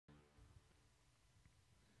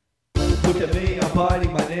Look at me, I'm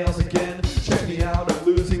biting my nails again. Check me out, I'm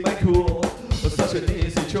losing my cool. It's such an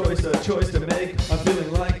easy choice, a choice to make. I'm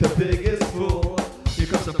feeling like the biggest fool. Here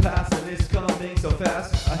comes the past and it's coming so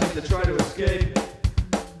fast. I hate to try to escape.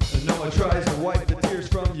 And no one tries to wipe the tears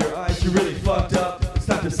from your eyes. You really fucked up, it's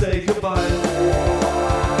time to say goodbye.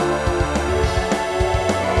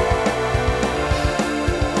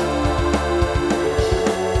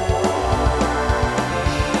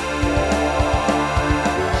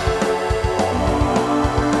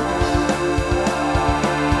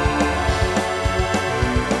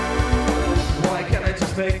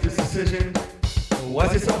 Make this decision. Why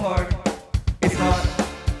is it so hard? It's not.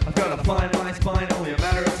 I've got to find my spine, only a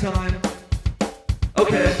matter of time.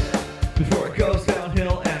 Okay, before it goes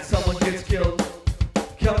downhill and someone gets killed.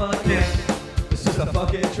 Come again. This is a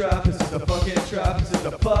fucking trap. This is a fucking trap. This is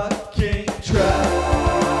a fucking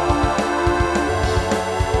trap.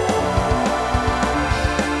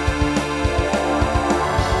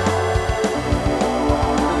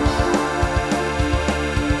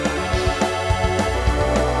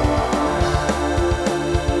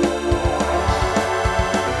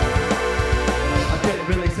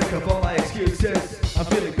 I'm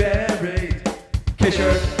feeling buried.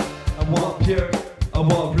 K-shirt, I want pure, I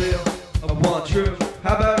want real, I want true.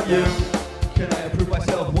 How about you? Can I improve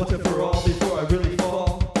myself once and for all before I really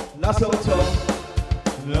fall? Not so tall,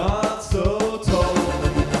 not so tall.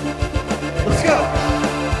 Let's go!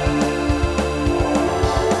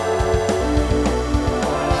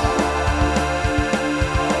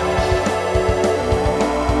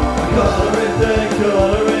 I call everything,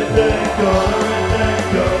 call everything.